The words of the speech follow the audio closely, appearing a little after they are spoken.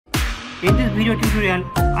In this video tutorial,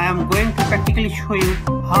 I am going to practically show you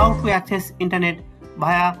how to access internet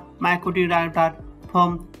via Mikrotick Router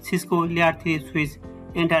from Cisco Layer 3 switch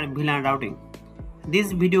enter Vlan routing.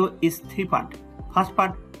 This video is three-part. First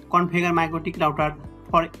part, configure Mikrotick Router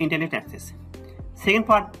for internet access. Second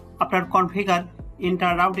part, after configure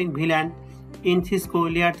enter routing Vlan in Cisco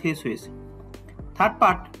Layer 3 switch. Third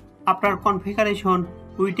part, after configuration,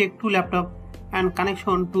 we take two laptops and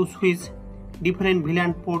connection to switch different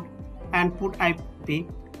Vlan port and put IP.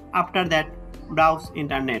 After that, browse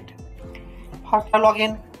internet. First, log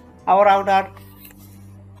in our router.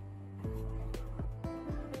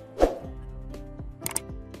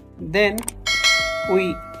 Then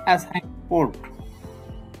we assign port.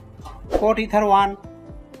 Port Ether 1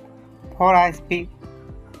 for ISP.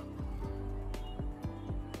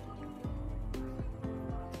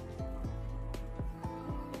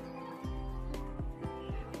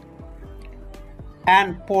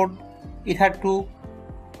 And port Ether 2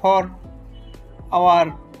 for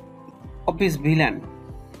our office Vlan.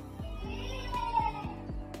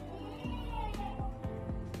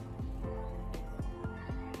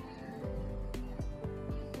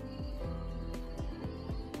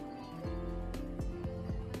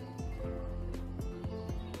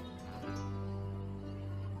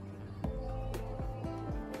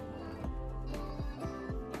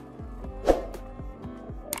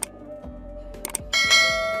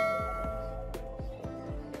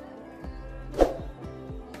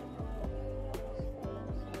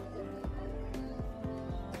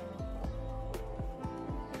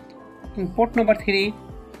 In port number 3,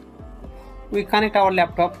 we connect our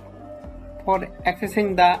laptop for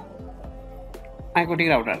accessing the Mikrotick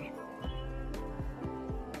router.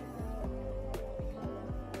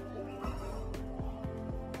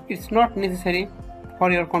 It's not necessary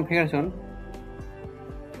for your configuration.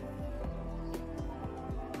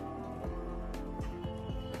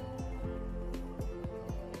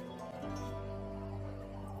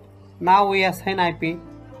 Now we assign IP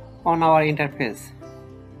on our interface.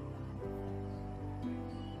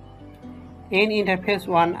 In interface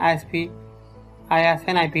 1 ISP, I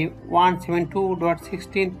assign IP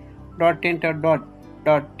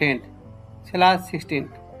 172.16.10.10/16.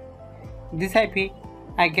 This IP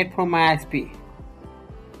I get from my ISP.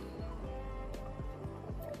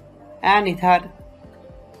 And Ether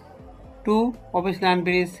 2 office LAN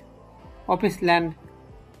bridge, office LAN,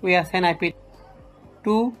 we assign IP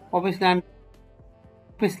 2 office LAN,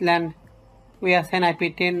 we assign IP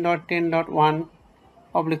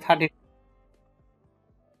 10.10.1/30.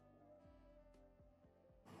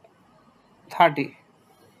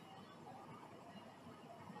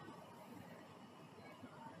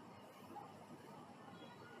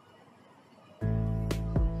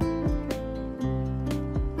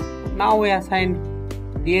 Now we assign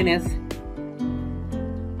DNS.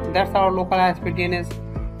 That's our local ISP DNS,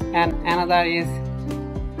 and another is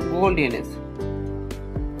Google DNS.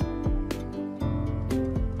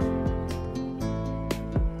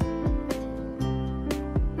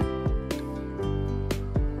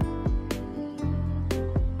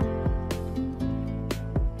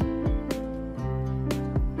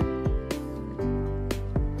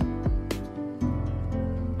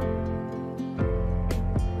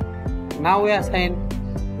 Now we assign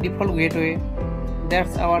default gateway.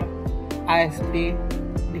 That's our ISP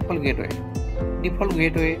default gateway. Default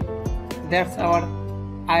gateway. That's our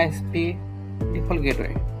ISP default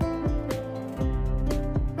gateway.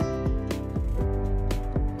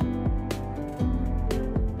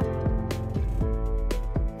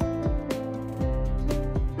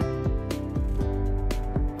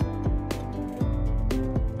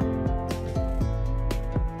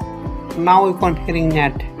 Now we configuring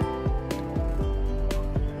NAT.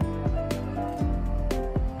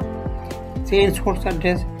 Change source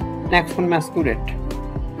address, next one masquerade.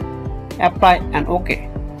 Apply and OK.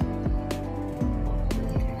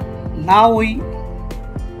 Now we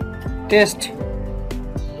test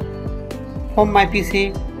from my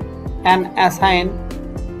PC and assign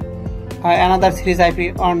another series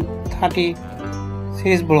IP on 30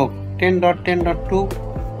 series block 10.10.2,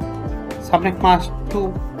 subnet mask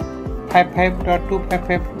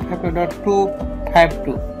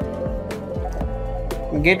 255.255.252.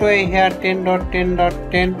 Gateway here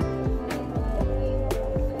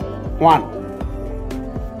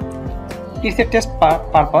 10.10.10.1. It's a test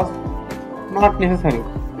purpose, not necessary.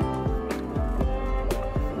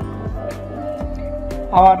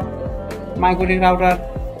 Our Mikrotick router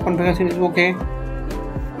configuration is okay.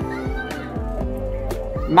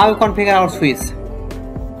 Now we configure our switch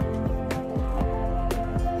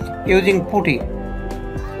using putty.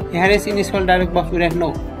 Here is initial direct box we right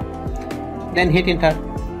now. then hit enter.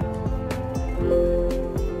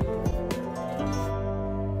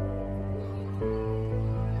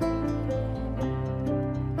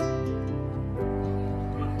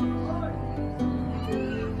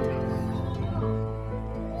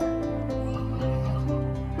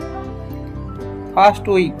 First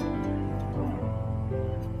we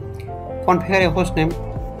configure a hostname.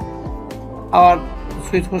 Our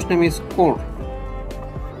switch hostname is core,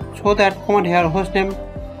 so that command here hostname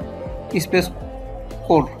space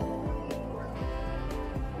core.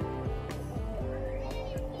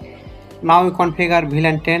 Now we configure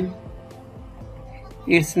Vlan 10,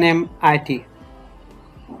 its name IT,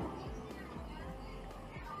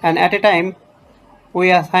 and at a time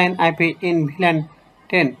we assign IP in Vlan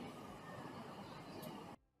 10.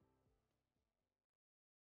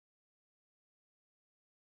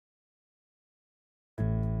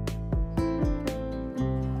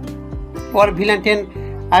 Our Vlan 10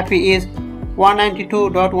 IP is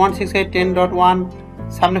 192.168.10.1,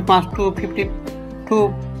 subnet mask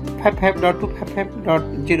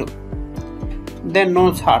 255.255.0. Then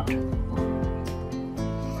no start.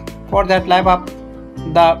 For that, live up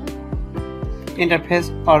the interface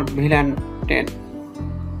or Vlan 10.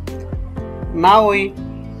 Now we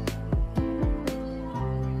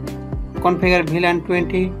configure Vlan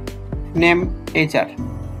 20, name HR,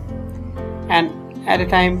 and at a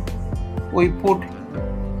time we put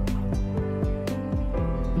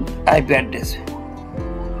IP address.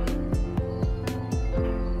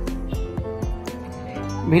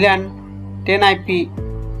 Vlan 10 IP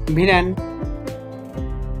Vlan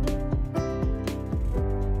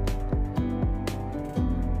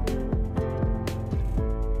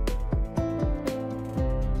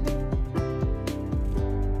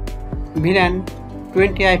Vlan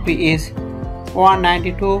 20 IP is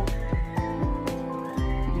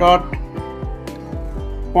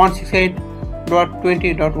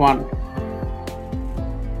 192.168.20.1.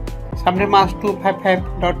 Subnet mask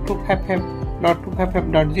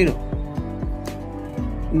 255.255.255.0.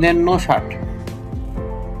 Then no short.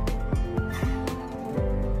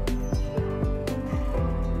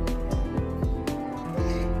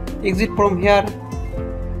 Exit from here.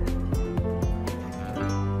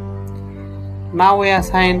 Now we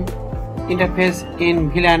assign interface in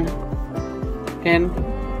Vlan 10.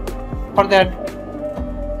 For that,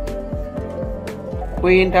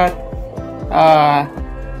 we enter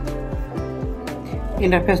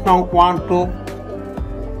interface now 1 to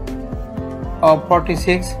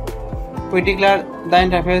 46. We declare the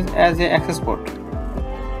interface as a access port.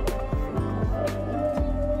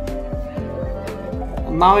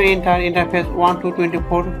 Now we enter interface 1 to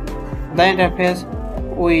 24. The interface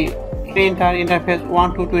we enter interface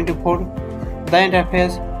 1 to 24. The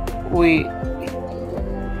interface we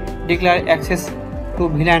declare access to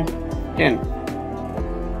Vlan 10.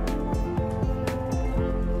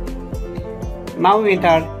 Now we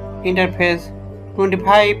enter interface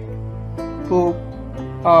 25 to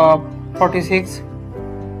 46.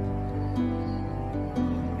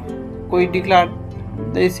 We declare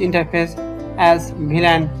this interface as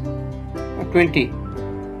Vlan 20.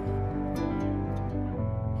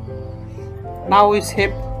 Now we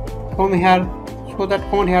save from here, so that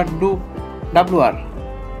command here do WR.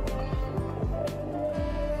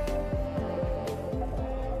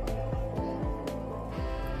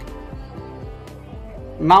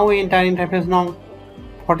 Now we enter interface now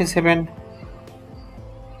 47.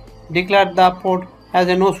 Declare the port as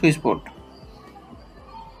a no switch port.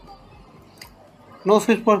 No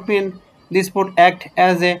switch port means this port acts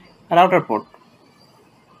as a router port.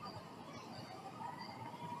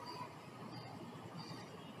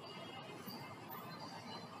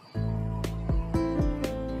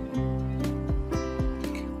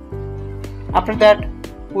 After that,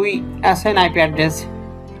 we assign IP address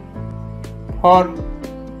for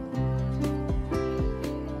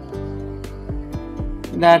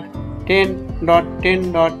that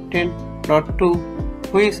 10.10.10.2,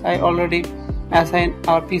 which I already assigned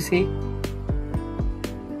our PC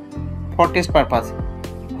for test purpose.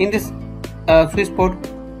 In this switch port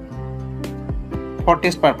for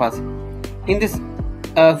test purpose. In this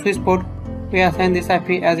switch port, we assign this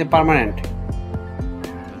IP as a permanent.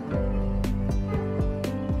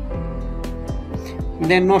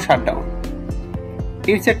 Then no shutdown.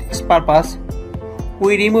 If at this purpose,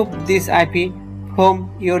 we remove this IP from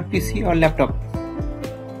your PC or laptop.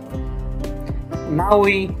 Now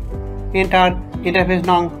we enter interface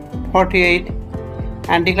now 48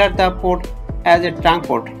 and declare the port as a trunk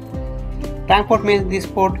port. Trunk port means this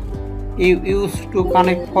port you use to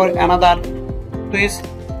connect for another switch.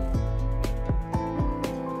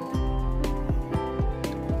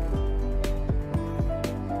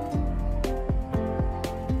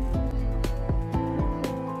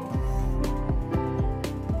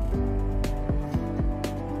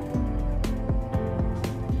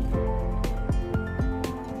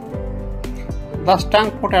 The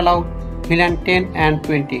strong port allow VLAN 10 and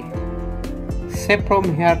 20. Save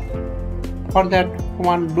from here. For that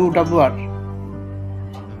command do WR.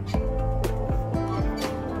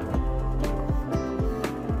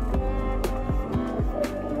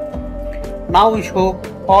 Now we show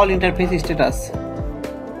all interface status.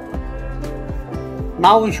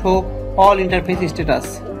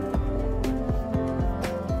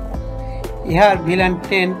 Here VLAN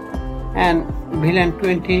 10 and VLAN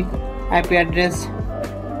 20 IP address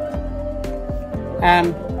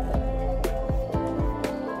and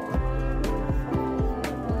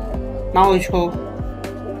now we show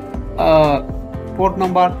port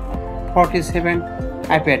number 47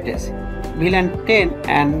 IP address. VLAN 10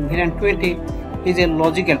 and VLAN 20 is a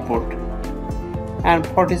logical port and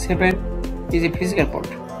 47 is a physical port.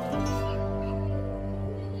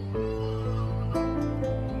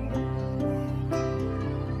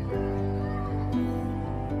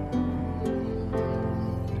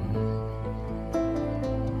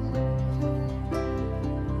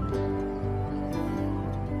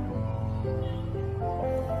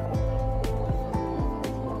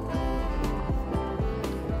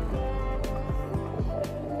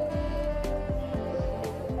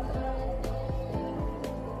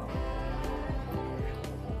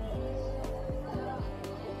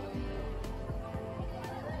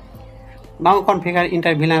 Now configure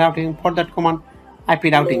inter-VLAN routing. For that command IP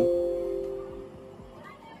routing.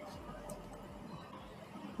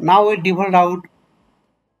 Now we default route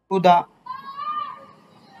to the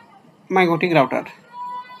Mikrotik router.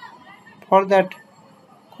 For that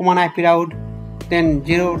command IP route, then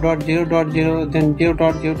 0.0.0, then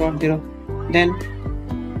 0.0.0, then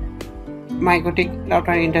Mikrotik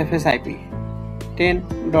router interface IP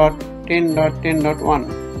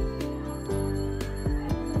 10.10.10.1.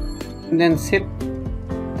 Then set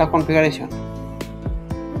the configuration.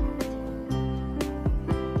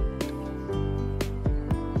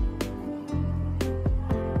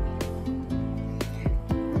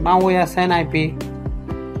 Now we assign IP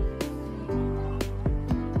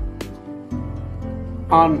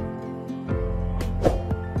on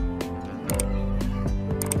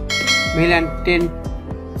VLAN 10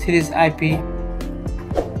 series IP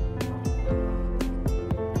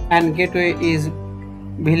and gateway is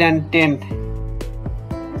VLAN 10.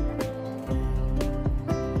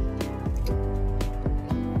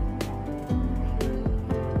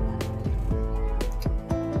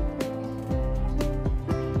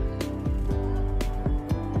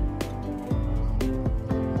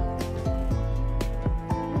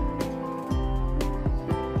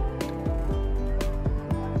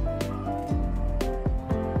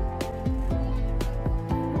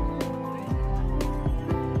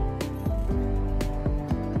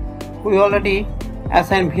 We already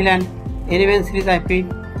assigned VLAN 11 series IP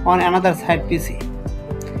on another side PC.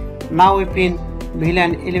 Now we pin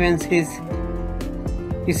VLAN 11 series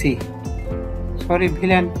PC. Sorry,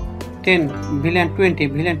 VLAN 10, VLAN 20,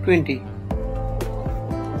 VLAN 20,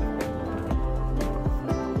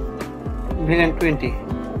 VLAN 20.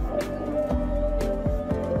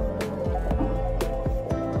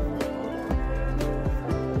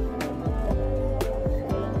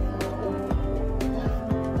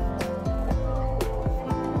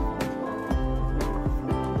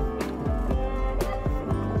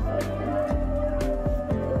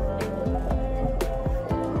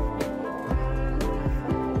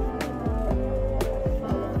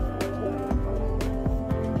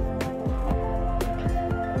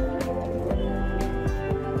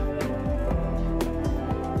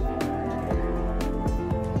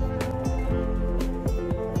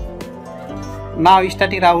 Now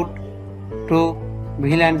static route to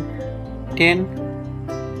VLAN 10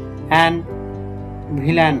 and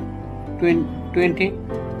VLAN 20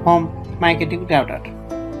 home Mikrotik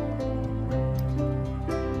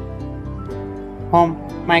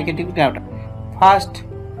router. First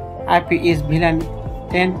IP is VLAN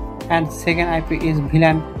 10 and second IP is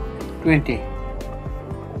VLAN 20.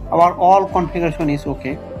 Our all configuration is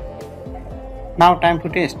okay. Now time to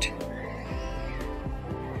test.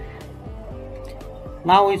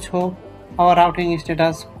 Now we show our routing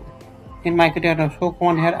status in Mikrotik Router. Show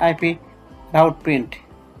command here IP route print.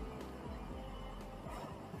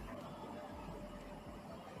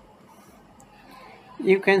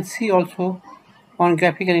 You can see also on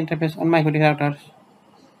graphical interface on Mikrotik routers.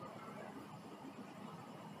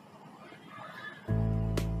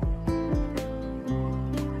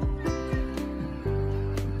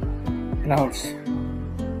 Routes.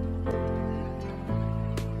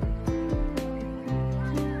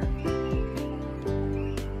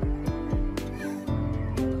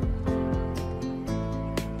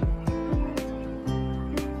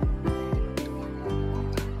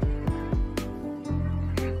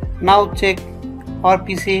 Now check our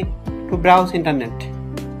PC to browse internet.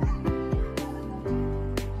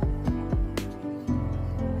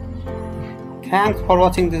 Thanks for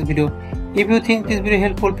watching this video. If you think this video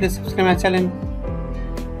helpful, please subscribe my channel